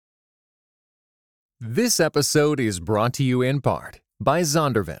This episode is brought to you in part by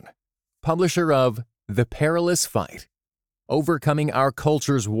Zondervan, publisher of The Perilous Fight, Overcoming Our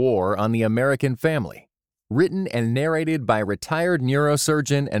Culture's War on the American Family, written and narrated by retired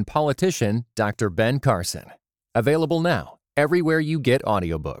neurosurgeon and politician Dr. Ben Carson. Available now everywhere you get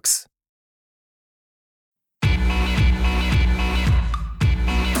audiobooks.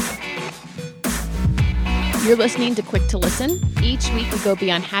 You're listening to Quick to Listen. Each week we go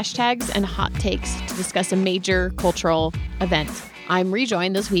beyond hashtags and hot takes to discuss a major cultural event. I'm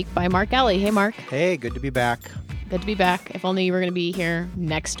rejoined this week by Mark Alley. Hey, Mark. Hey, good to be back. Good to be back. If only you were going to be here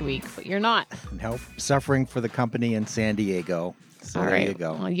next week, but you're not. Nope. Suffering for the company in San Diego. So All there right. you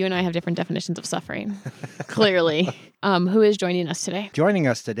go. Well, you and I have different definitions of suffering, clearly. Who is joining us today? Joining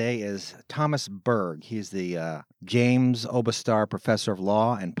us today is Thomas Berg. He's the James Obastar Professor of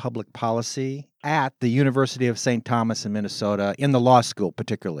Law and Public Policy at the University of St. Thomas in Minnesota, in the law school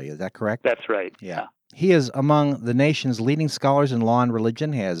particularly. Is that correct? That's right. Yeah. He is among the nation's leading scholars in law and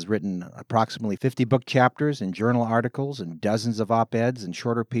religion, has written approximately 50 book chapters and journal articles and dozens of op-eds and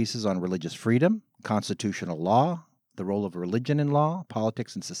shorter pieces on religious freedom, constitutional law, the role of religion in law,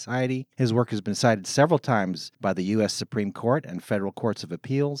 politics, and society. His work has been cited several times by the U.S. Supreme Court and federal courts of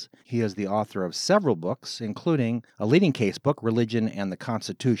appeals. He is the author of several books, including a leading case book, Religion and the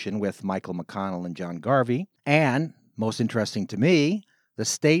Constitution, with Michael McConnell and John Garvey, and, most interesting to me, The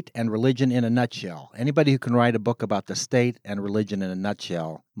State and Religion in a Nutshell. Anybody who can write a book about the state and religion in a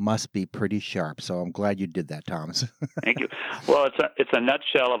nutshell must be pretty sharp. So I'm glad you did that, Thomas. Thank you. Well, it's a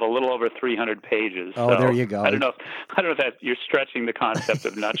nutshell of a little over 300 pages. Oh, so there you go. I don't know if that you're stretching the concept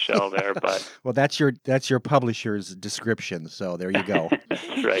of nutshell there, but well, that's your publisher's description. So there you go.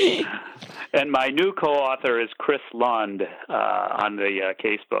 That's right. And my new co-author is Chris Lund on the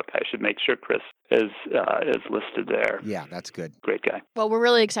case book. I should make sure Chris is listed there. Yeah, that's good. Great guy. Well, we're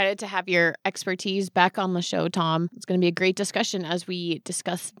really excited to have your expertise back on the show, Tom. It's going to be a great discussion as we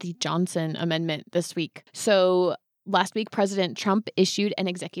discuss the Johnson Amendment this week. So last week, President Trump issued an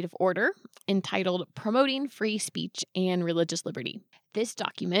executive order entitled Promoting Free Speech and Religious Liberty. This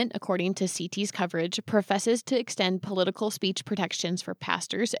document, according to CT's coverage, professes to extend political speech protections for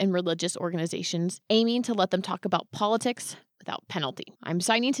pastors and religious organizations, aiming to let them talk about politics without penalty. I'm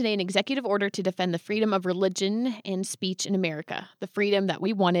signing today an executive order to defend the freedom of religion and speech in America, the freedom that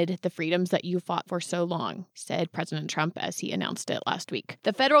we wanted, the freedoms that you fought for so long, said President Trump as he announced it last week.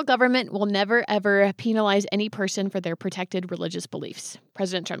 The federal government will never, ever penalize any person for their protected religious beliefs.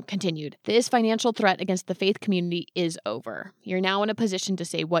 President Trump continued, this financial threat against the faith community is over. You're now in a position to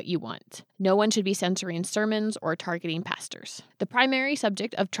say what you want. No one should be censoring sermons or targeting pastors. The primary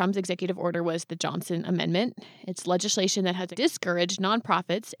subject of Trump's executive order was the Johnson Amendment. It's legislation that has discouraged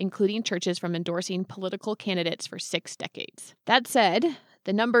nonprofits, including churches, from endorsing political candidates for 6 decades. That said,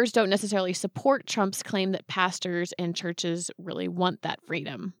 the numbers don't necessarily support Trump's claim that pastors and churches really want that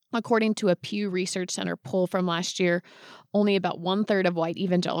freedom. According to a Pew Research Center poll from last year, only about 1/3 of white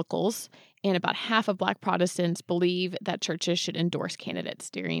evangelicals and about half of Black Protestants believe that churches should endorse candidates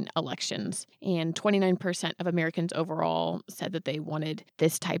during elections. And 29% of Americans overall said that they wanted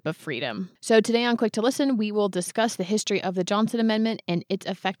this type of freedom. So today on Quick to Listen, we will discuss the history of the Johnson Amendment and its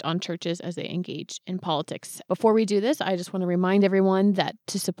effect on churches as they engage in politics. Before we do this, I just want to remind everyone that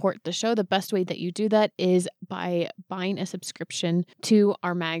to support the show, the best way that you do that is by buying a subscription to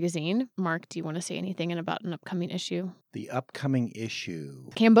our magazine. Mark, do you want to say anything about an upcoming issue? The upcoming issue.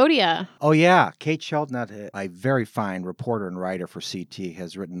 Cambodia. Oh, yeah. Kate Sheldon, a very fine reporter and writer for CT,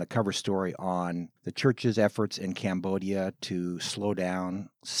 has written the cover story on the church's efforts in Cambodia to slow down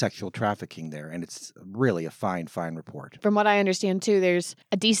sexual trafficking there. And it's really a fine report. From what I understand, too, there's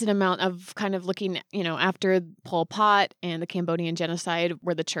a decent amount of kind of looking, after Pol Pot and the Cambodian genocide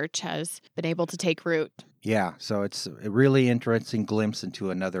where the church has been able to take root. Yeah, so it's a really interesting glimpse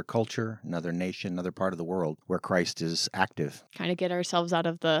into another culture, another nation, another part of the world where Christ is active. Kind of get ourselves out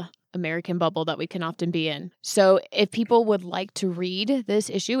of the American bubble that we can often be in. So if people would like to read this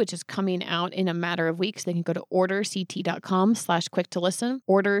issue, which is coming out in a matter of weeks, they can go to orderct.com/quick-to-listen,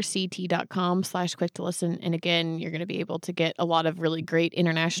 orderct.com/quick-to-listen. And again, you're going to be able to get a lot of really great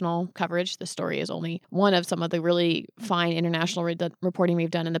international coverage. The story is only one of some of the really fine international reporting we've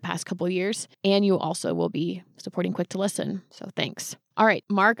done in the past couple of years. And you also will be supporting Quick to Listen. So thanks. All right,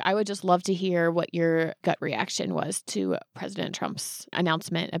 Mark, I would just love to hear what your gut reaction was to President Trump's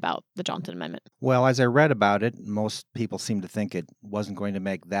announcement about the Johnson Amendment. Well, as I read about it, most people seem to think it wasn't going to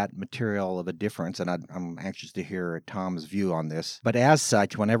make that material of a difference, and I'm anxious to hear Tom's view on this. But as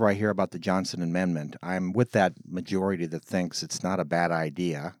such, whenever I hear about the Johnson Amendment, I'm with that majority that thinks it's not a bad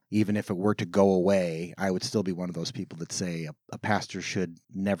idea. Even if it were to go away, I would still be one of those people that say a pastor should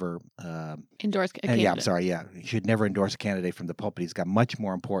never endorse a candidate. He should never endorse a candidate from the pulpit. He's got much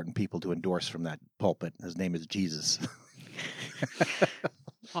more important people to endorse from that pulpit. His name is Jesus.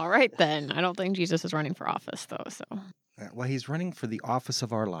 All right, then. I don't think Jesus is running for office, though. So, well, he's running for the office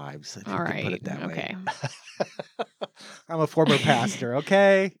of our lives, if all you right, can put it that okay. way. I'm a former pastor,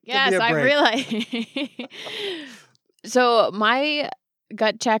 okay? Yes, I realize. So my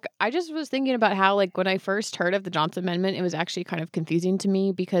gut check, I just was thinking about how, like, when I first heard of the Johnson Amendment, it was actually kind of confusing to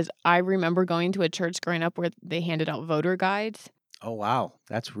me because I remember going to a church growing up where they handed out voter guides. Oh, wow.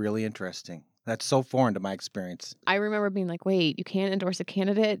 That's really interesting. That's so foreign to my experience. I remember being like, wait, you can't endorse a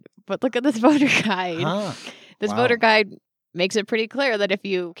candidate, but look at this voter guide. Huh. This voter guide makes it pretty clear that if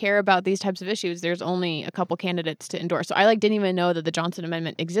you care about these types of issues, there's only a couple candidates to endorse. So I didn't even know that the Johnson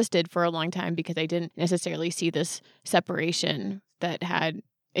Amendment existed for a long time because I didn't necessarily see this separation that had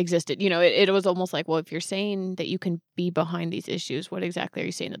existed. You know, it was almost like, well, if you're saying that you can be behind these issues, what exactly are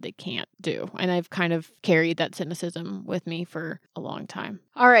you saying that they can't do? And I've kind of carried that cynicism with me for a long time.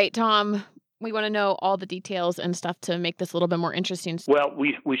 All right, Tom. We want to know all the details and stuff to make this a little bit more interesting. Well,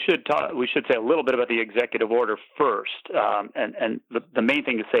 we should say a little bit about the executive order first, and the main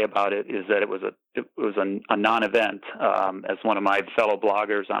thing to say about it is that it was a non-event, as one of my fellow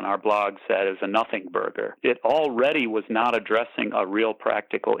bloggers on our blog said, is a nothing burger. It already was not addressing a real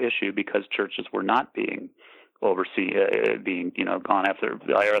practical issue because churches were not being gone after.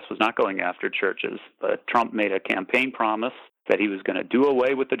 The IRS was not going after churches, but Trump made a campaign promise that he was going to do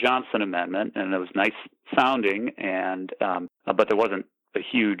away with the Johnson Amendment, and it was nice sounding, but there wasn't a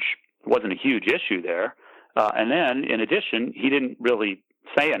huge issue there. And then, in addition, he didn't really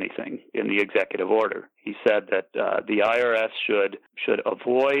say anything in the executive order. He said that the IRS should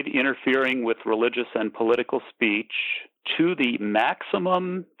avoid interfering with religious and political speech to the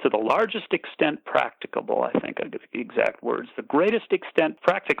largest extent practicable, I think are the exact words, the greatest extent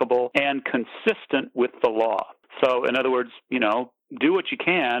practicable and consistent with the law. So, in other words, do what you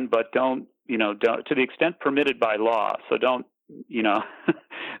can, but don't to the extent permitted by law. So don't,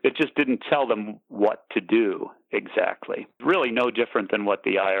 it just didn't tell them what to do exactly. Really no different than what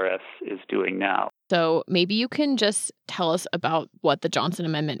the IRS is doing now. So maybe you can just tell us about what the Johnson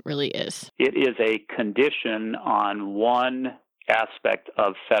Amendment really is. It is a condition on one aspect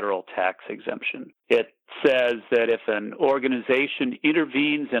of federal tax exemption. It says that if an organization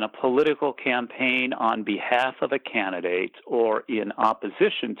intervenes in a political campaign on behalf of a candidate or in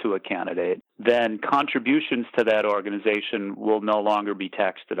opposition to a candidate, then contributions to that organization will no longer be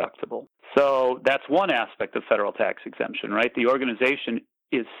tax deductible. So that's one aspect of federal tax exemption, right? The organization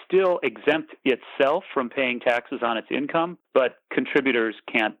is still exempt itself from paying taxes on its income, but contributors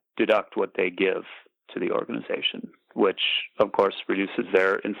can't deduct what they give to the organization, which, of course, reduces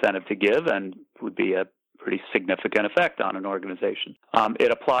their incentive to give and would be a pretty significant effect on an organization.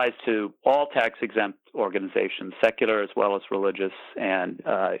 It applies to all tax-exempt organizations, secular as well as religious, and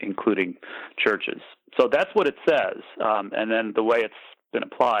including churches. So that's what it says, and then the way it's been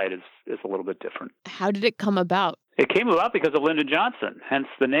applied is a little bit different. How did it come about? It came about because of Lyndon Johnson, hence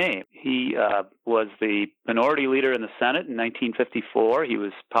the name. He was the minority leader in the Senate in 1954. He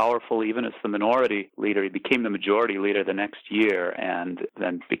was powerful even as the minority leader. He became the majority leader the next year and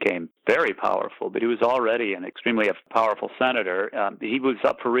then became very powerful. But he was already an extremely powerful senator. He was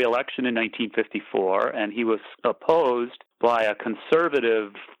up for re-election in 1954, and he was opposed by a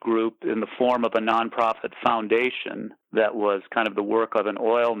conservative group in the form of a nonprofit foundation that was kind of the work of an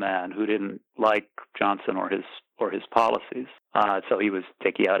oil man who didn't like Johnson or his policies. So he was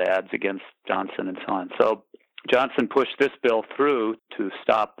taking out ads against Johnson and so on. So Johnson pushed this bill through to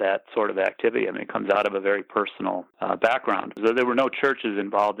stop that sort of activity. I mean, it comes out of a very personal background. So there were no churches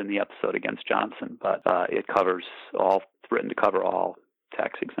involved in the episode against Johnson, but it's written to cover all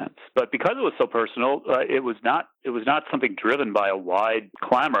tax exempts. But because it was so personal, it was not something driven by a wide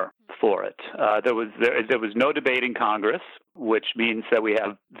clamor for it. There was no debate in Congress, which means that we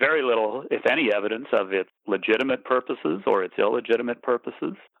have very little, if any, evidence of its legitimate purposes or its illegitimate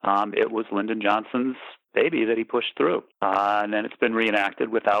purposes. It was Lyndon Johnson's baby that he pushed through, and then it's been reenacted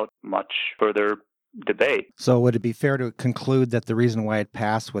without much further debate. So would it be fair to conclude that the reason why it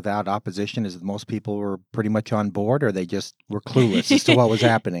passed without opposition is that most people were pretty much on board, or they just were clueless as to what was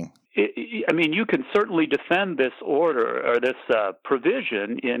happening? I mean, you can certainly defend this order or this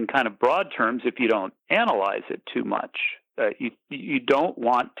provision in kind of broad terms if you don't analyze it too much. You don't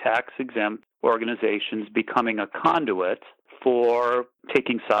want tax-exempt organizations becoming a conduit for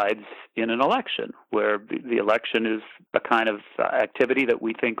taking sides in an election, where the election is a kind of activity that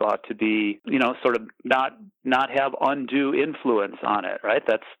we think ought to be, sort of not have undue influence on it, right?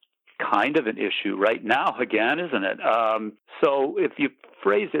 That's kind of an issue right now again, isn't it? So if you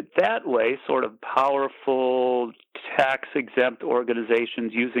phrase it that way, sort of powerful tax-exempt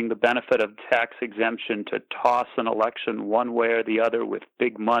organizations using the benefit of tax exemption to toss an election one way or the other with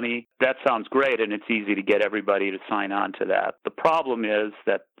big money, that sounds great, and it's easy to get everybody to sign on to that. The problem is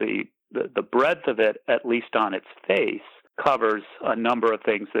that the breadth of it, at least on its face, covers a number of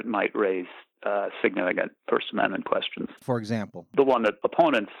things that might raise significant First Amendment questions. For example? The one that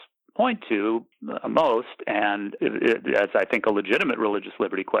opponents point to most, and as I think a legitimate religious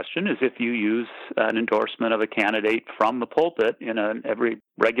liberty question, is if you use an endorsement of a candidate from the pulpit in every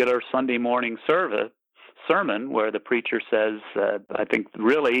regular Sunday morning sermon where the preacher says, I think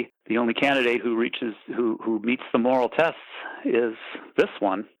really the only candidate who meets the moral tests is this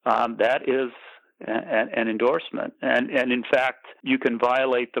one. That is an endorsement. And in fact, you can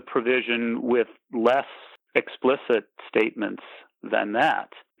violate the provision with less explicit statements than that.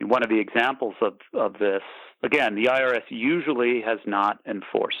 One of the examples of this, again, the IRS usually has not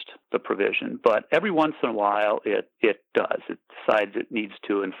enforced the provision, but every once in a while it does. It decides it needs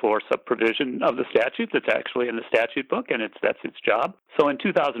to enforce a provision of the statute that's actually in the statute book, and that's its job. So in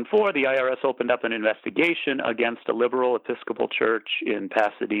 2004, the IRS opened up an investigation against a liberal Episcopal church in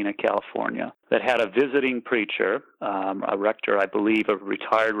Pasadena, California, that had a visiting preacher, a rector, I believe, a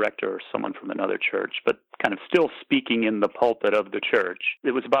retired rector or someone from another church, but kind of still speaking in the pulpit of the church.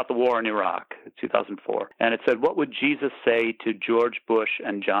 It was about the war in Iraq, 2004. And it said, "What would Jesus say to George Bush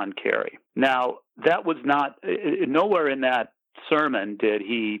and John Kerry?" Now, that was not, nowhere in that sermon did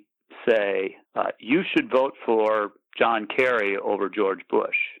he say, you should vote for John Kerry over George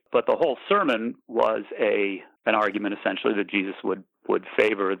Bush. But the whole sermon was an argument, essentially, that Jesus would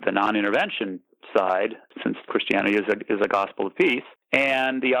favor the non-intervention side, since Christianity is a gospel of peace.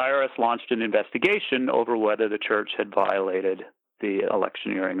 And the IRS launched an investigation over whether the church had violated the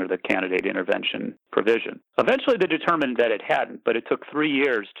electioneering or the candidate intervention provision. Eventually, they determined that it hadn't, but it took 3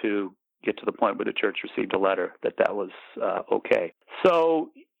 years to get to the point where the church received a letter that was okay.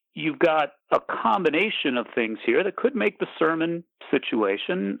 So you've got a combination of things here that could make the sermon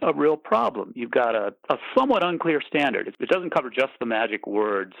situation a real problem. You've got a somewhat unclear standard. It doesn't cover just the magic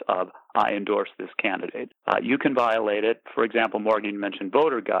words of, I endorse this candidate. You can violate it. For example, Morgan mentioned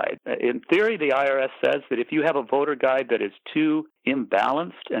voter guide. In theory, the IRS says that if you have a voter guide that is too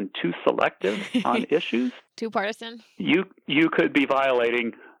imbalanced and too selective on issues, too partisan, you could be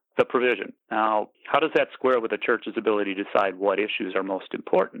violating the provision. Now, how does that square with the church's ability to decide what issues are most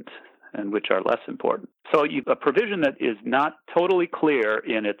important and which are less important? So a provision that is not totally clear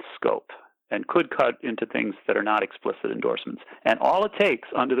in its scope and could cut into things that are not explicit endorsements. And all it takes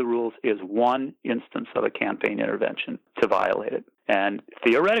under the rules is one instance of a campaign intervention to violate it. And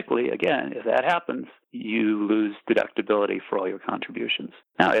theoretically, again, if that happens, you lose deductibility for all your contributions.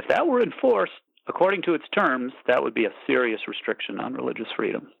 Now, if that were enforced, according to its terms, that would be a serious restriction on religious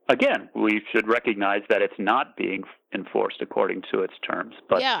freedom. Again, we should recognize that it's not being enforced according to its terms.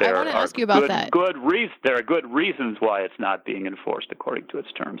 But yeah, I want to ask you about that. There are good reasons why it's not being enforced according to its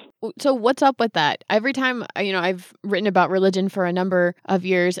terms. So what's up with that? Every time, I've written about religion for a number of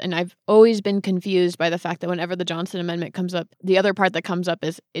years, and I've always been confused by the fact that whenever the Johnson Amendment comes up, the other part that comes up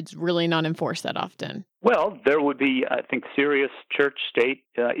is it's really not enforced that often. Well, there would be, I think, serious church-state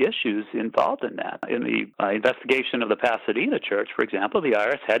issues involved in that. In the investigation of the Pasadena church, for example, the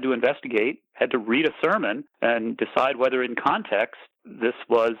IRS had to read a sermon and decide whether in context this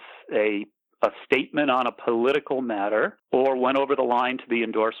was a statement on a political matter or went over the line to the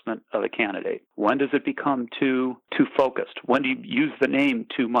endorsement of a candidate. When does it become too focused? When do you use the name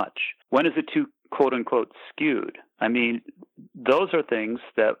too much? When is it too, quote-unquote, skewed? I mean, those are things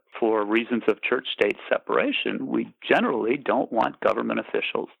that, for reasons of church-state separation, we generally don't want government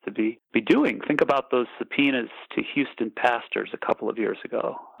officials to be doing. Think about those subpoenas to Houston pastors a couple of years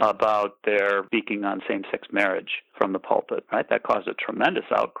ago about their speaking on same-sex marriage from the pulpit, right? That caused a tremendous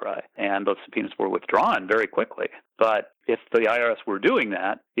outcry, and those subpoenas were withdrawn very quickly. But if the IRS were doing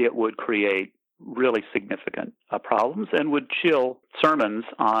that, it would create really significant problems and would chill sermons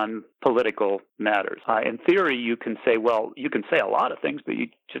on political matters. In theory, you can say a lot of things, but you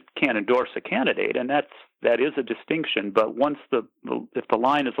just can't endorse a candidate, and that is a distinction. But once if the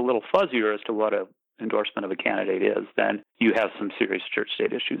line is a little fuzzier as to what a endorsement of a candidate is, then you have some serious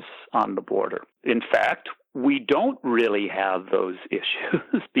church-state issues on the border. In fact, we don't really have those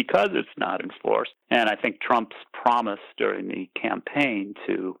issues because it's not enforced. And I think Trump's promise during the campaign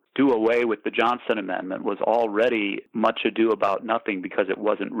to do away with the Johnson Amendment was already much ado about nothing because it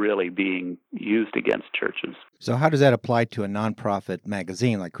wasn't really being used against churches. So how does that apply to a nonprofit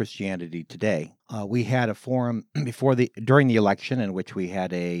magazine like Christianity Today? We had a forum during the election in which we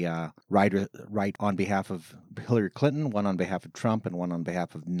had a writer write on behalf of Hillary Clinton, one on behalf of Trump, and one on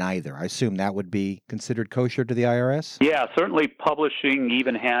behalf of neither. I assume that would be considered kosher to the IRS? Yeah, certainly publishing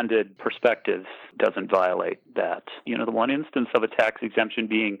even-handed perspectives doesn't violate that. You know, the one instance of a tax exemption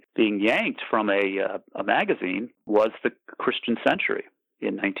being yanked from a magazine was the Christian Century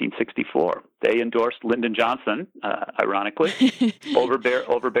in 1964. They endorsed Lyndon Johnson, ironically, over Barry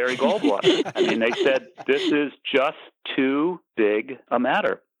Goldwater. I mean, they said, this is just too big a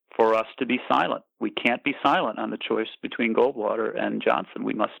matter for us to be silent. We can't be silent on the choice between Goldwater and Johnson.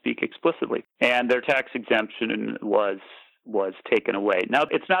 We must speak explicitly. And their tax exemption was taken away. Now,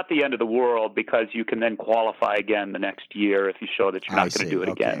 it's not the end of the world because you can then qualify again the next year if you show that you're not going to do it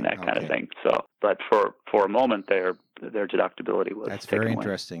again, that kind of thing. So, but for a moment their deductibility was That's taken very away.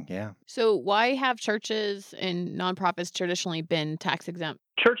 interesting, yeah. So why have churches and nonprofits traditionally been tax exempt?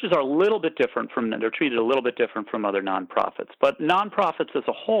 Churches are a little bit different they're treated a little bit different from other nonprofits. But nonprofits as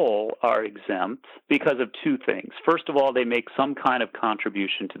a whole are exempt because of two things. First of all, they make some kind of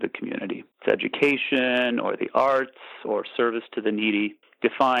contribution to the community. It's education or the arts or service to the needy,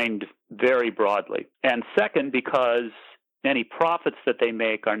 defined very broadly. And second, because any profits that they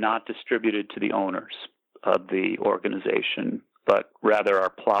make are not distributed to the owners of the organization, but rather are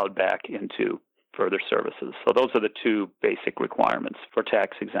plowed back into further services. So those are the two basic requirements for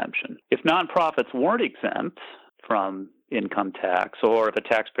tax exemption. If nonprofits weren't exempt from income tax, or if a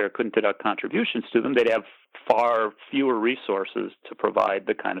taxpayer couldn't deduct contributions to them, they'd have far fewer resources to provide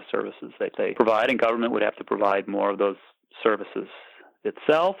the kind of services that they provide, and government would have to provide more of those services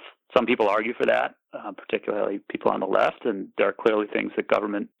itself. Some people argue for that, particularly people on the left, and there are clearly things that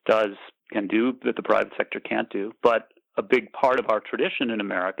government can do that the private sector can't do. But a big part of our tradition in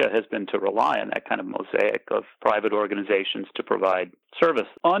America has been to rely on that kind of mosaic of private organizations to provide service.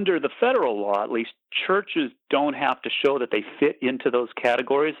 Under the federal law, at least, churches don't have to show that they fit into those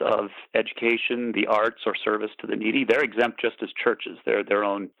categories of education, the arts, or service to the needy. They're exempt just as churches. They're their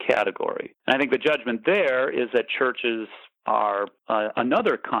own category. And I think the judgment there is that churches are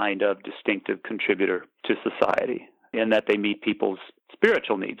another kind of distinctive contributor to society, in that they meet people's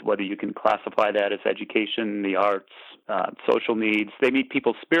spiritual needs, whether you can classify that as education, the arts, social needs. They meet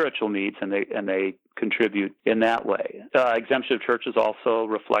people's spiritual needs, and they contribute in that way. Exemption of churches also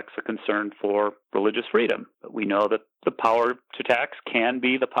reflects a concern for religious freedom. We know that the power to tax can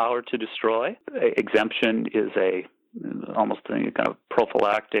be the power to destroy. Exemption is almost a kind of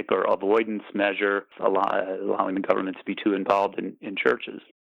prophylactic or avoidance measure, allowing the government to be too involved in churches.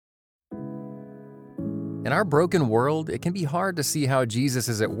 In our broken world, it can be hard to see how Jesus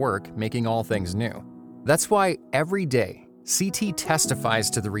is at work making all things new. That's why every day, CT testifies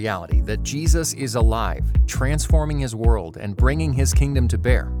to the reality that Jesus is alive, transforming his world and bringing his kingdom to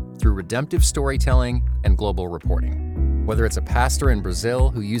bear through redemptive storytelling and global reporting. Whether it's a pastor in Brazil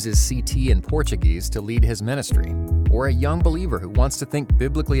who uses CT in Portuguese to lead his ministry, or a young believer who wants to think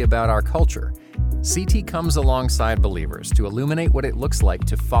biblically about our culture, CT comes alongside believers to illuminate what it looks like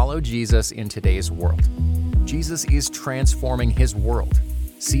to follow Jesus in today's world. Jesus is transforming his world.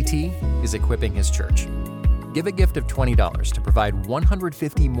 CT is equipping his church. Give a gift of $20 to provide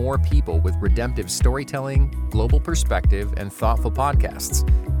 150 more people with redemptive storytelling, global perspective, and thoughtful podcasts.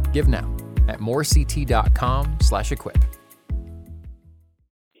 Give now at morect.com/equip.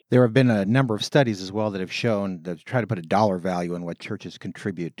 There have been a number of studies as well that have shown that try to put a dollar value on what churches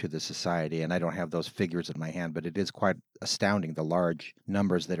contribute to the society, and I don't have those figures in my hand, but it is quite astounding, the large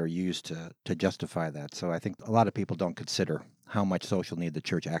numbers that are used to justify that. So I think a lot of people don't consider how much social need the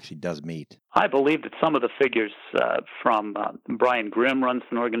church actually does meet. I believe that some of the figures from Brian Grimm runs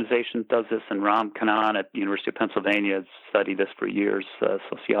an organization that does this, and Ram Kannan at the University of Pennsylvania has studied this for years,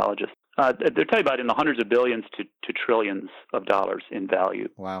 sociologist. They're talking about in the hundreds of billions to trillions of dollars in value.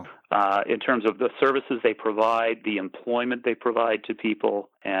 Wow. In terms of the services they provide, the employment they provide to people,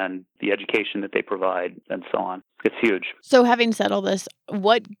 and the education that they provide, and so on. It's huge. So having said all this,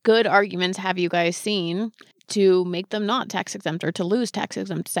 what good arguments have you guys seen to make them not tax exempt or to lose tax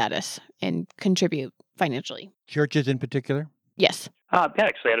exempt status and contribute financially? Churches in particular? Yes. I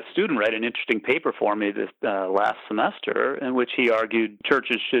actually had a student write an interesting paper for me this last semester in which he argued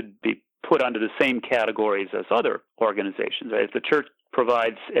churches should be put under the same categories as other organizations. Right? If the church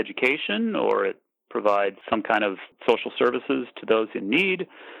provides education or it provide some kind of social services to those in need,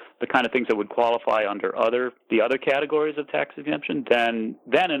 the kind of things that would qualify under the other categories of tax exemption, then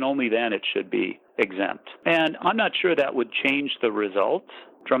and only then it should be exempt. And I'm not sure that would change the result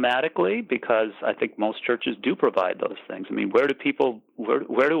dramatically, because I think most churches do provide those things. I mean, where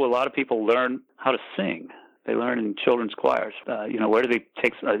do a lot of people learn how to sing? They learn in children's choirs. Where do they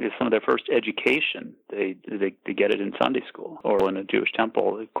take some of their first education? They get it in Sunday school or in a Jewish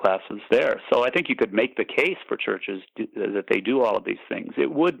temple classes there. So I think you could make the case for churches that they do all of these things.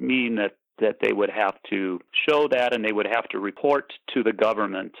 It would mean that they would have to show that, and they would have to report to the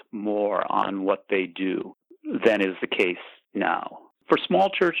government more on what they do than is the case now. For small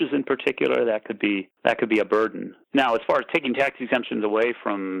churches in particular, that could be a burden. Now, as far as taking tax exemptions away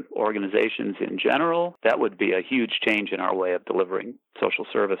from organizations in general, that would be a huge change in our way of delivering social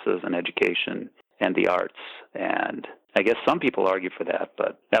services and education and the arts. And I guess some people argue for that,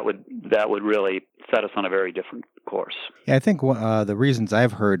 but that would really set us on a very different course. Yeah, I think the reasons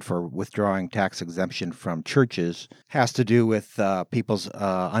I've heard for withdrawing tax exemption from churches has to do with people's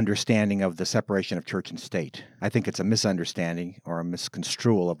understanding of the separation of church and state. I think it's a misunderstanding or a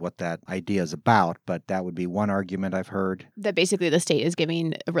misconstrual of what that idea is about, but that would be one argument I've heard. That basically the state is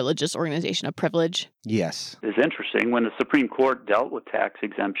giving a religious organization a privilege. Yes. It's interesting. When the Supreme Court dealt with tax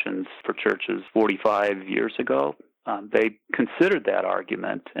exemptions for churches 45 years ago, they considered that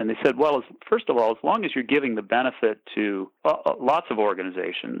argument, and they said, well, first of all, as long as you're giving the benefit to lots of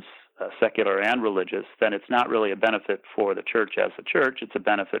organizations, secular and religious, then it's not really a benefit for the church as a church. It's a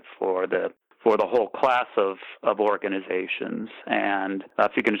benefit for the whole class of organizations. And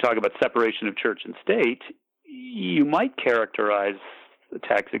if you're going to talk about separation of church and state, you might characterize the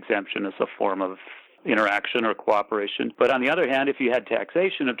tax exemption as a form of interaction or cooperation. But on the other hand, if you had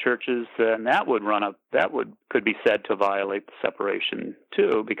taxation of churches, then could be said to violate the separation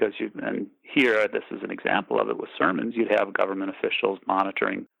too, because and here, this is an example of it with sermons, you'd have government officials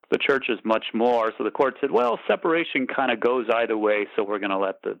monitoring the churches much more. So the court said, well, separation kind of goes either way, so we're going to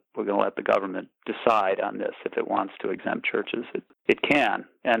let the government decide on this. If it wants to exempt churches, it can.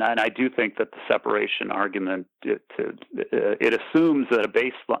 And I do think that the separation argument it assumes that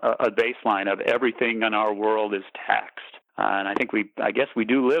a baseline of everything in our world is taxed. And I guess we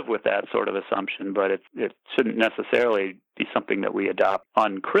do live with that sort of assumption, but it shouldn't necessarily be something that we adopt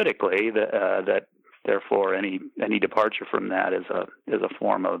uncritically. That therefore any departure from that is a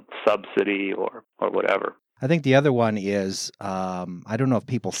form of subsidy or whatever. I think the other one is, I don't know if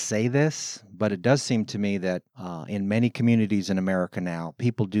people say this, but it does seem to me that in many communities in America now,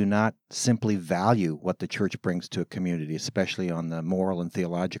 people do not simply value what the church brings to a community, especially on the moral and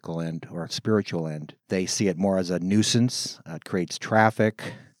theological end or spiritual end. They see it more as a nuisance. It creates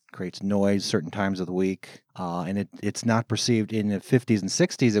traffic, creates noise certain times of the week, and it's not perceived. In the 50s and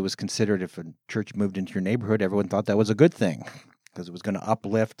 60s, it was considered, if a church moved into your neighborhood, everyone thought that was a good thing because it was going to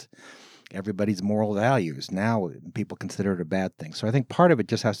uplift everybody's moral values. Now people consider it a bad thing. So I think part of it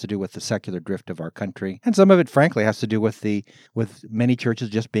just has to do with the secular drift of our country, and some of it, frankly, has to do with many churches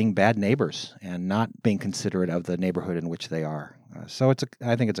just being bad neighbors and not being considerate of the neighborhood in which they are. So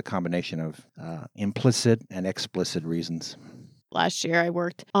I think it's a combination of implicit and explicit reasons. Last year, I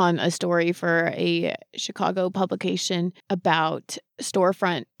worked on a story for a Chicago publication about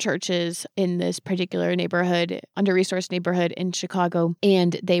storefront churches in this particular neighborhood, under-resourced neighborhood in Chicago,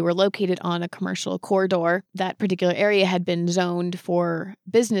 and they were located on a commercial corridor. That particular area had been zoned for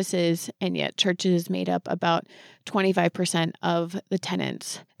businesses, and yet churches made up about 25% of the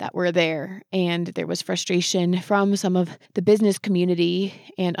tenants that were there. And there was frustration from some of the business community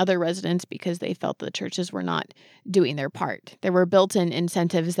and other residents because they felt the churches were not doing their part. There were built-in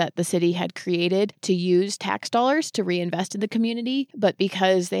incentives that the city had created to use tax dollars to reinvest in the community, but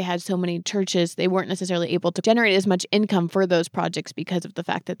because they had so many churches, they weren't necessarily able to generate as much income for those projects because of the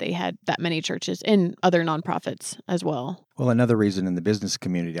fact that they had that many churches and other nonprofits as well. Well, another reason in the business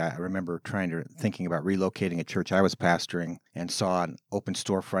community, I remember thinking about relocating a church I was pastoring and saw an open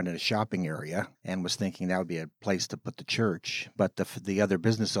storefront in a shopping area and was thinking that would be a place to put the church. But the other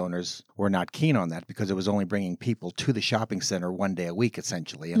business owners were not keen on that because it was only bringing people to the shopping center one day a week,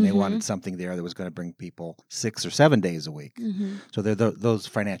 essentially. And they wanted something there that was going to bring people 6 or 7 days a week. So there are those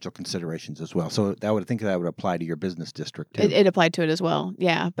financial considerations as well. So I would think that would apply to your business district, too. It applied to it as well,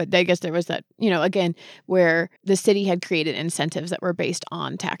 yeah. But I guess there was that, again, where the city had created created incentives that were based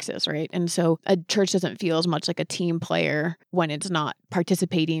on taxes, right? And so a church doesn't feel as much like a team player when it's not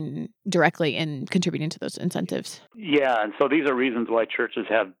participating directly in contributing to those incentives. Yeah, and so these are reasons why churches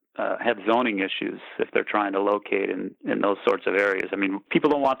have zoning issues if they're trying to locate in those sorts of areas. I mean, people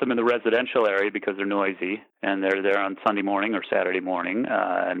don't want them in the residential area because they're noisy and they're there on Sunday morning or Saturday morning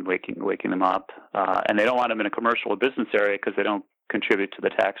and waking them up. And they don't want them in a commercial or business area because they don't contribute to the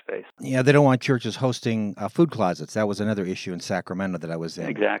tax base. Yeah, they don't want churches hosting food closets. That was another issue in Sacramento that I was in.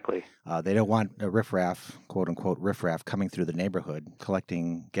 Exactly. They don't want a riffraff, quote unquote riffraff, coming through the neighborhood,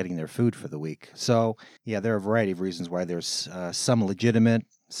 getting their food for the week. So, yeah, there are a variety of reasons why there's some legitimate,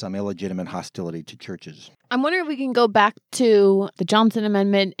 some illegitimate hostility to churches. I'm wondering if we can go back to the Johnson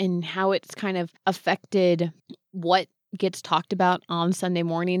Amendment and how it's kind of affected what gets talked about on Sunday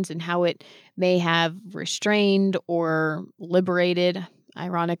mornings and how it may have restrained or liberated,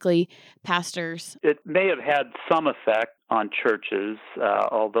 ironically, pastors. It may have had some effect on churches,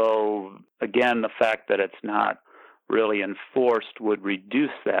 although, again, the fact that it's not really enforced would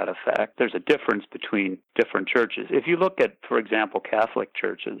reduce that effect. There's a difference between different churches. If you look at, for example, Catholic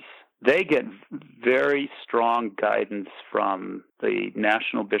churches, they get very strong guidance from the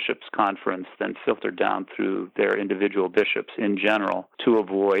National Bishops' Conference, then filtered down through their individual bishops in general to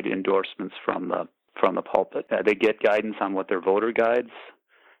avoid endorsements from the pulpit. They get guidance on what their voter guides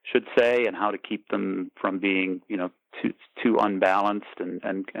should say and how to keep them from being, too unbalanced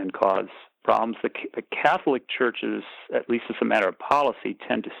and cause problems. The Catholic churches, at least as a matter of policy,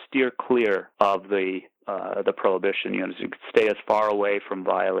 tend to steer clear of the prohibition, to stay as far away from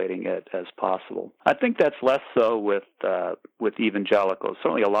violating it as possible. I think that's less so with evangelicals.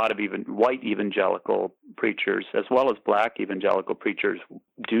 Certainly a lot of even white evangelical preachers, as well as black evangelical preachers,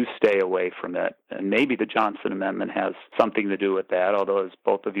 do stay away from it. And maybe the Johnson Amendment has something to do with that, although, as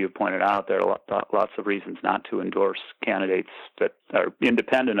both of you have pointed out, there are lots of reasons not to endorse candidates that are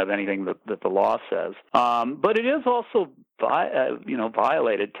independent of anything that the law says. But it is also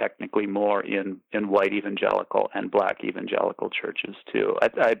violated technically more in white evangelical and black evangelical churches too.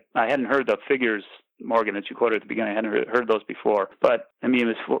 I hadn't heard the figures, Morgan, that you quoted at the beginning. I hadn't heard those before. But I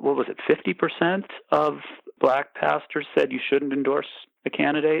mean, what was it? 50% of black pastors said you shouldn't endorse a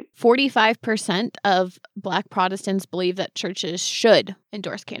candidate. 45% of black Protestants believe that churches should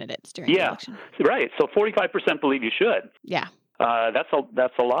endorse candidates during the election. Right. So 45% believe you should. Yeah. That's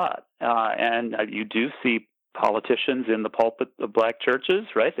a lot, and you do see politicians in the pulpit of black churches,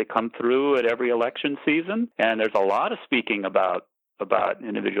 right? They come through at every election season, and there's a lot of speaking about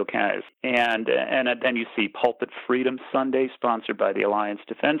individual candidates. And then you see Pulpit Freedom Sunday, sponsored by the Alliance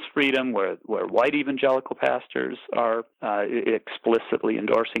Defense Freedom, where white evangelical pastors are explicitly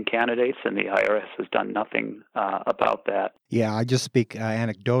endorsing candidates, and the IRS has done nothing about that. Yeah, I just speak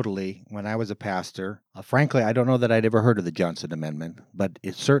anecdotally. When I was a pastor, frankly, I don't know that I'd ever heard of the Johnson Amendment, but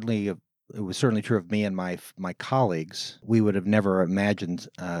it was certainly true of me and my colleagues. We would have never imagined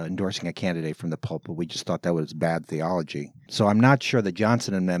endorsing a candidate from the pulpit. We just thought that was bad theology. So I'm not sure the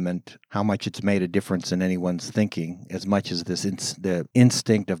Johnson Amendment, how much it's made a difference in anyone's thinking, as much as the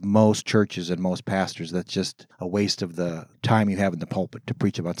instinct of most churches and most pastors. That's just a waste of the time you have in the pulpit to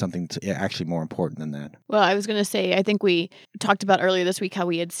preach about something that's actually more important than that. Well, I was going to say, I think we talked about earlier this week how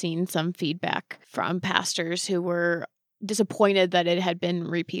we had seen some feedback from pastors who were disappointed that it had been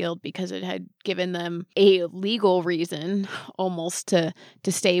repealed because it had given them a legal reason almost to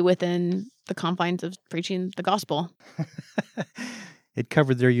stay within the confines of preaching the gospel. It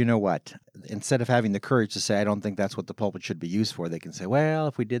covered their you-know-what. Instead of having the courage to say, I don't think that's what the pulpit should be used for, they can say, well,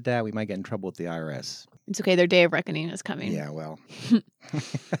 if we did that, we might get in trouble with the IRS. It's okay. Their day of reckoning is coming. Yeah, well.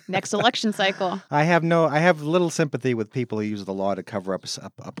 Next election cycle. I have little sympathy with people who use the law to cover up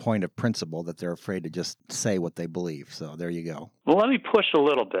a point of principle that they're afraid to just say what they believe. So there you go. Well, let me push a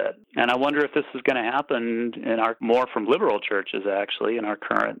little bit. And I wonder if this is going to happen more from liberal churches, actually,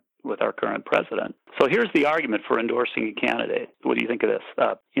 with our current president. So here's the argument for endorsing a candidate. What do you think of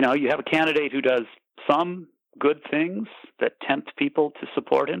this? You have a candidate who does some good things that tempt people to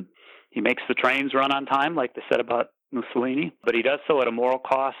support him. He makes the trains run on time, like they said about Mussolini, but he does so at a moral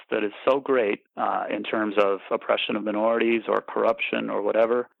cost that is so great in terms of oppression of minorities or corruption or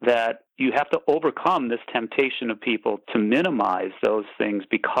whatever, that you have to overcome this temptation of people to minimize those things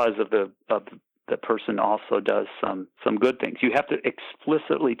because of the person also does some good things. You have to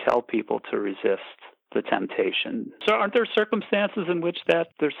explicitly tell people to resist the temptation. So aren't there circumstances in which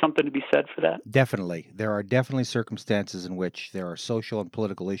there's something to be said for that? Definitely. There are definitely circumstances in which there are social and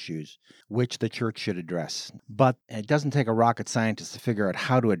political issues which the church should address. But it doesn't take a rocket scientist to figure out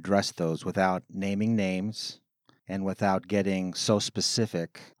how to address those without naming names and without getting so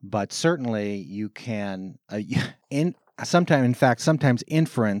specific. But certainly you can, sometimes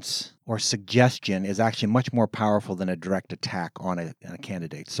inference or suggestion is actually much more powerful than a direct attack on a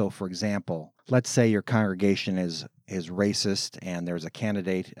candidate. So, for example, let's say your congregation is racist and there's a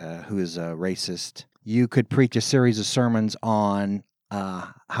candidate who is racist. You could preach a series of sermons on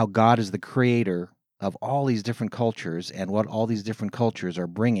how God is the creator of all these different cultures and what all these different cultures are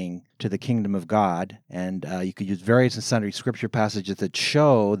bringing to the kingdom of God. And you could use various and sundry scripture passages that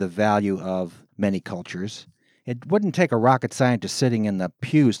show the value of many cultures. It wouldn't take a rocket scientist sitting in the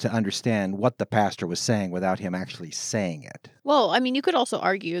pews to understand what the pastor was saying without him actually saying it. Well, I mean, you could also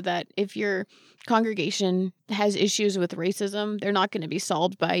argue that if your congregation has issues with racism, they're not going to be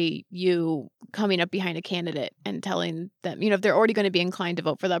solved by you coming up behind a candidate and telling them, if they're already going to be inclined to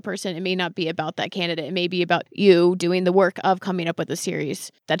vote for that person, it may not be about that candidate. It may be about you doing the work of coming up with a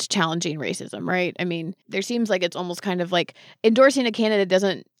series that's challenging racism, right? I mean, there seems like it's almost kind of like endorsing a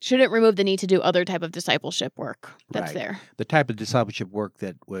candidate shouldn't remove the need to do other type of discipleship work that's there. The type of discipleship work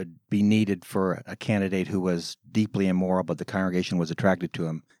that would be needed for a candidate who was deeply immoral, but the congregation was attracted to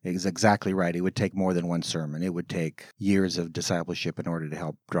him is exactly right. It would take more than one sermon. It would take years of discipleship in order to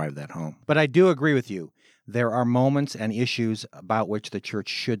help drive that home. But I do agree with you. There are moments and issues about which the church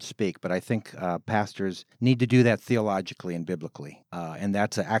should speak, but I think pastors need to do that theologically and biblically. And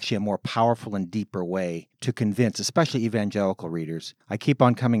that's actually a more powerful and deeper way to convince, especially evangelical readers. I keep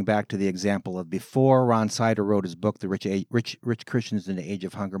on coming back to the example of before Ron Sider wrote his book, The Rich Christians in the Age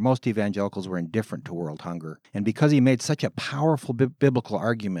of Hunger, most evangelicals were indifferent to world hunger. And because he made such a powerful biblical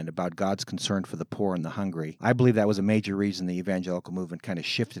argument about God's concern for the poor and the hungry, I believe that was a major reason the evangelical movement kind of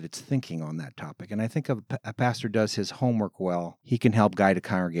shifted its thinking on that topic. And I think if a pastor does his homework well, he can help guide a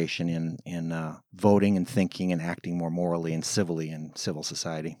congregation in voting and thinking and acting more morally and civilly in civil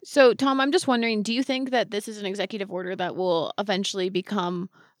society. So, Tom, I'm just wondering, do you think that this is an executive order that will eventually become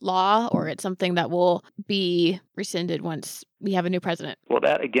law, or it's something that will be rescinded once we have a new president? Well,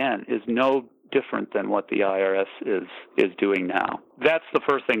 that, again, is no different than what the IRS is doing now. That's the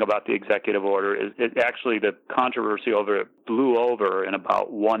first thing about the executive order. Is it actually, the controversy over it blew over in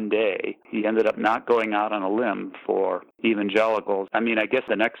about one day. He ended up not going out on a limb for evangelicals. I mean, I guess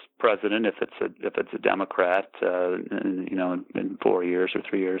the next president, if it's a Democrat, in 4 years or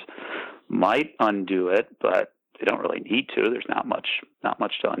 3 years, might undo it, but they don't really need to. There's not much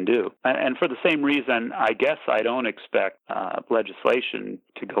to undo. And for the same reason, I guess I don't expect legislation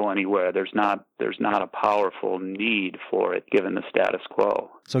to go anywhere. There's not a powerful need for it given the status quo.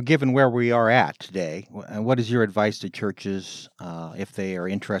 So given where we are at today, what is your advice to churches if they are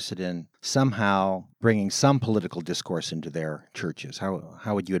interested in somehow bringing some political discourse into their churches?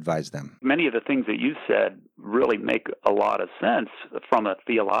 How would you advise them? Many of the things that you said really make a lot of sense from a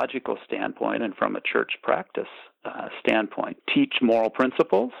theological standpoint and from a church practice standpoint. Teach moral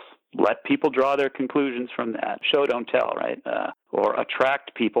principles. Let people draw their conclusions from that. Show, don't tell, right? Or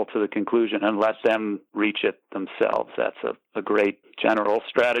attract people to the conclusion and let them reach it themselves. That's a great general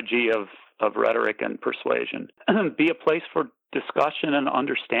strategy of rhetoric and persuasion. Be a place for discussion and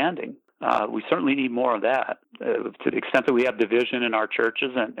understanding. We certainly need more of that. To the extent that we have division in our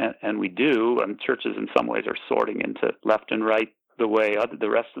churches, and we do, and churches in some ways are sorting into left and right the way the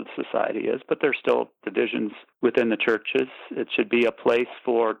rest of the society is, but there's still divisions within the churches. It should be a place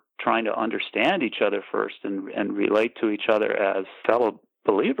for trying to understand each other first and relate to each other as fellow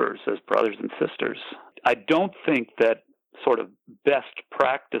believers, as brothers and sisters. I don't think that sort of best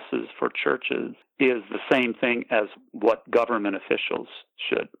practices for churches is the same thing as what government officials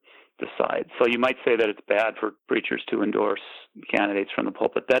should decide. So you might say that it's bad for preachers to endorse candidates from the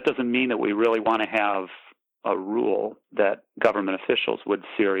pulpit. That doesn't mean that we really want to have a rule that government officials would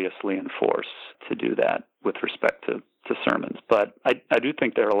seriously enforce to do that with respect to sermons. But I do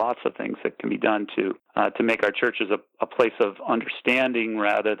think there are lots of things that can be done to make our churches a place of understanding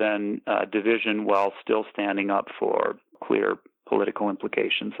rather than division, while still standing up for clear political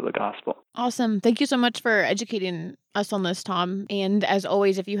implications of the gospel. Awesome. Thank you so much for educating us on this, Tom. And as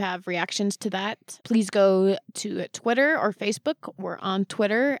always, if you have reactions to that, please go to Twitter or Facebook. We're on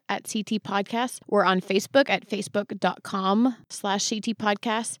Twitter at CT Podcast. We're on Facebook at facebook.com/CT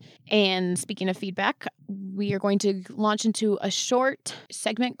Podcast. And speaking of feedback, we are going to launch into a short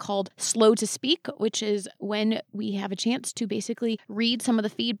segment called Slow to Speak, which is when we have a chance to basically read some of the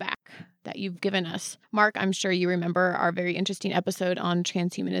feedback that you've given us. Mark, I'm sure you remember our very interesting episode on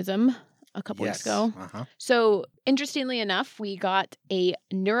transhumanism a couple weeks ago. Uh-huh. So interestingly enough, we got a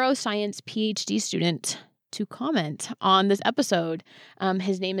neuroscience PhD student to comment on this episode.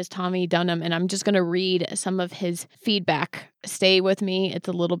 His name is Tommy Dunham, and I'm just going to read some of his feedback. Stay with me. It's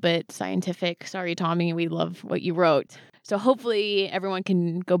a little bit scientific. Sorry, Tommy. We love what you wrote. So hopefully everyone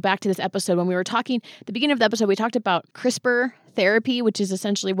can go back to this episode. When we were talking, the beginning of the episode, we talked about CRISPR therapy, which is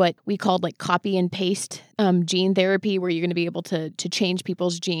essentially what we called like copy and paste gene therapy, where you're going to be able to change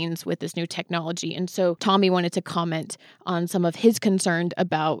people's genes with this new technology. And so Tommy wanted to comment on some of his concerns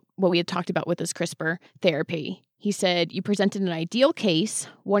about what we had talked about with this CRISPR therapy. He said, you presented an ideal case,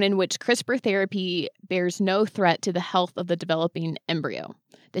 one in which CRISPR therapy bears no threat to the health of the developing embryo.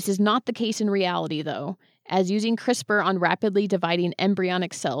 This is not the case in reality, though, as using CRISPR on rapidly dividing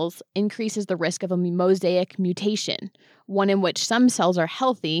embryonic cells increases the risk of a mosaic mutation, one in which some cells are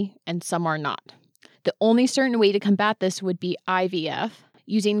healthy and some are not. The only certain way to combat this would be IVF,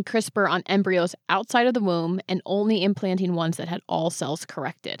 using CRISPR on embryos outside of the womb and only implanting ones that had all cells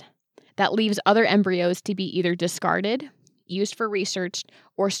corrected. That leaves other embryos to be either discarded, used for research,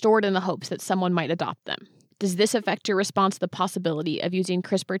 or stored in the hopes that someone might adopt them. Does this affect your response to the possibility of using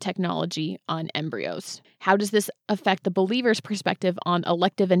CRISPR technology on embryos? How does this affect the believer's perspective on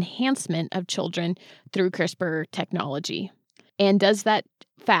elective enhancement of children through CRISPR technology? And does that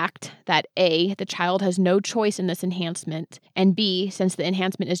fact that A, the child has no choice in this enhancement, and B, since the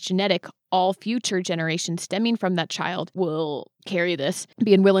enhancement is genetic, all future generations stemming from that child will carry this,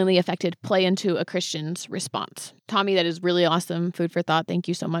 be unwillingly affected, play into a Christian's response? Tommy, that is really awesome. Food for thought. Thank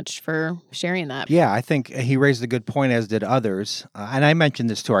you so much for sharing that. Yeah, I think he raised a good point, as did others. And I mentioned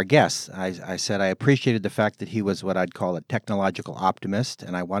this to our guests. I said I appreciated the fact that he was what I'd call a technological optimist,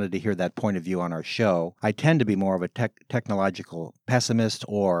 and I wanted to hear that point of view on our show. I tend to be more of a technological pessimist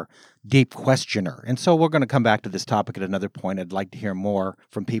or deep questioner. And so we're going to come back to this topic at another point. I'd like to hear more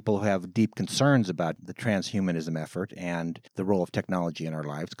from people who have deep concerns about the transhumanism effort and the role of technology in our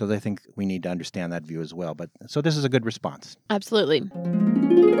lives, because I think we need to understand that view as well. But so this is a good response. Absolutely.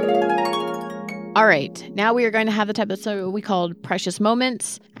 All right, now we are going to have the type of episode we called Precious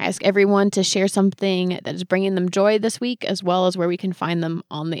Moments. I ask everyone to share something that is bringing them joy this week, as well as where we can find them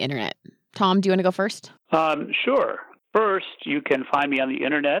on the internet. Tom, do you want to go first? Sure. First, you can find me on the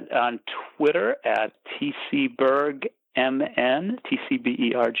internet on Twitter at TCBergMN,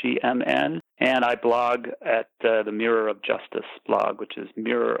 TCBERGMN, and I blog at the Mirror of Justice blog, which is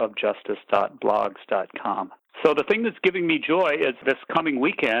mirrorofjustice.blogs.com. So the thing that's giving me joy is this coming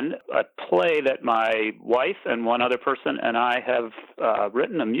weekend, a play that my wife and one other person and I have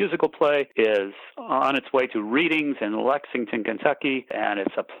written, a musical play, is on its way to readings in Lexington, Kentucky, and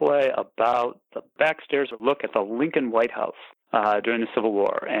it's a play about the backstairs look at the Lincoln White House during the Civil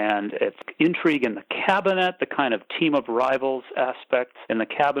War, and it's intrigue in the cabinet, the kind of team of rivals aspect in the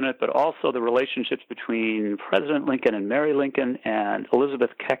cabinet, but also the relationships between President Lincoln and Mary Lincoln and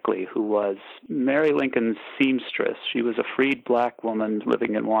Elizabeth Keckley, who was Mary Lincoln's seamstress. She was a freed black woman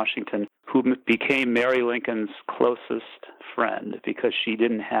living in Washington who became Mary Lincoln's closest friend because she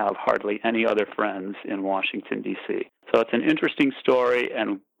didn't have hardly any other friends in Washington, D.C. So it's an interesting story,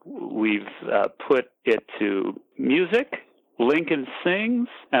 and we've put it to music. Lincoln sings,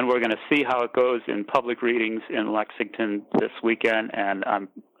 and we're going to see how it goes in public readings in Lexington this weekend. And I'm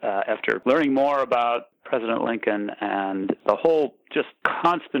after learning more about President Lincoln and the whole just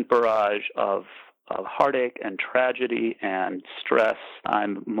constant barrage of heartache and tragedy and stress,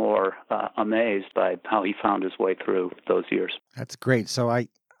 I'm more amazed by how he found his way through those years. That's great. So I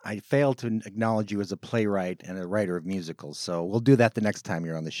failed to acknowledge you as a playwright and a writer of musicals, so we'll do that the next time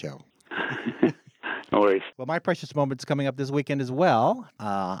you're on the show. No worries. Well, my precious moment's coming up this weekend as well.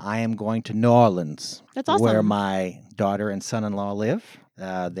 I am going to New Orleans. That's awesome. Where my daughter and son-in-law live.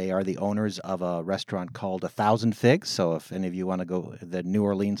 They are the owners of a restaurant called 1,000 Figs. So if any of you want to go, the New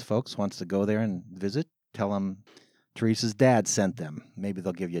Orleans folks wants to go there and visit, tell them Teresa's dad sent them. Maybe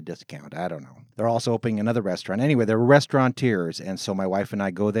they'll give you a discount. I don't know. They're also opening another restaurant. Anyway, they're restaurateurs, and so my wife and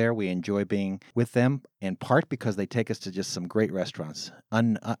I go there. We enjoy being with them, in part because they take us to just some great restaurants,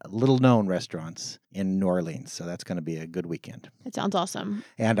 little-known restaurants in New Orleans. So that's going to be a good weekend. It sounds awesome.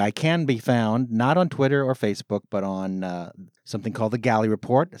 And I can be found not on Twitter or Facebook, but on something called the Galley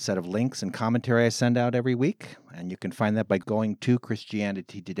Report, a set of links and commentary I send out every week. And you can find that by going to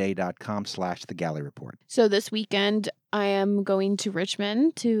ChristianityToday.com/the Galley Report. So this weekend, I am going to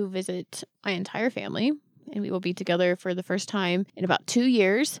Richmond to visit my entire family, and we will be together for the first time in about 2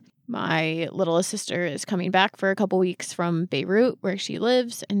 years. My littlest sister is coming back for a couple weeks from Beirut, where she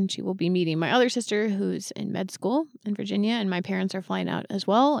lives, and she will be meeting my other sister, who's in med school in Virginia, and my parents are flying out as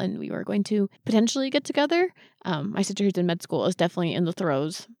well, and we are going to potentially get together. My sister who's in med school is definitely in the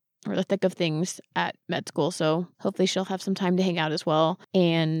throes or the thick of things at med school, so hopefully she'll have some time to hang out as well,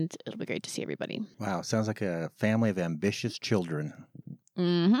 and it'll be great to see everybody. Wow, sounds like a family of ambitious children.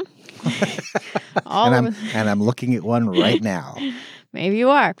 Mm-hmm. And I'm looking at one right now. Maybe you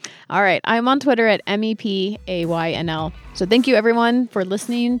are. All right. I'm on Twitter at MEPAYNL. So thank you, everyone, for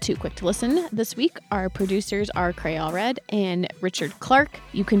listening to Quick to Listen this week. Our producers are Crayall Red and Richard Clark.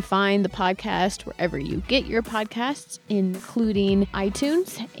 You can find the podcast wherever you get your podcasts, including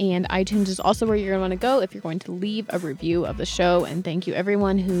iTunes. And iTunes is also where you're going to want to go if you're going to leave a review of the show. And thank you,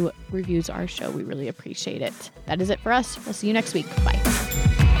 everyone who reviews our show. We really appreciate it. That is it for us. We'll see you next week. Bye.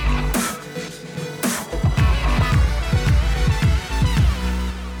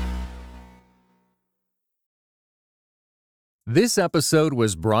 This episode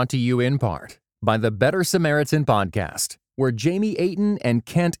was brought to you in part by the Better Samaritan podcast, where Jamie Ayton and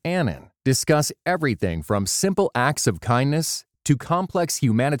Kent Annan discuss everything from simple acts of kindness to complex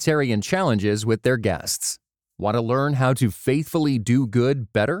humanitarian challenges with their guests. Want to learn how to faithfully do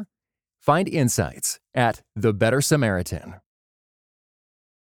good better? Find insights at The Better Samaritan.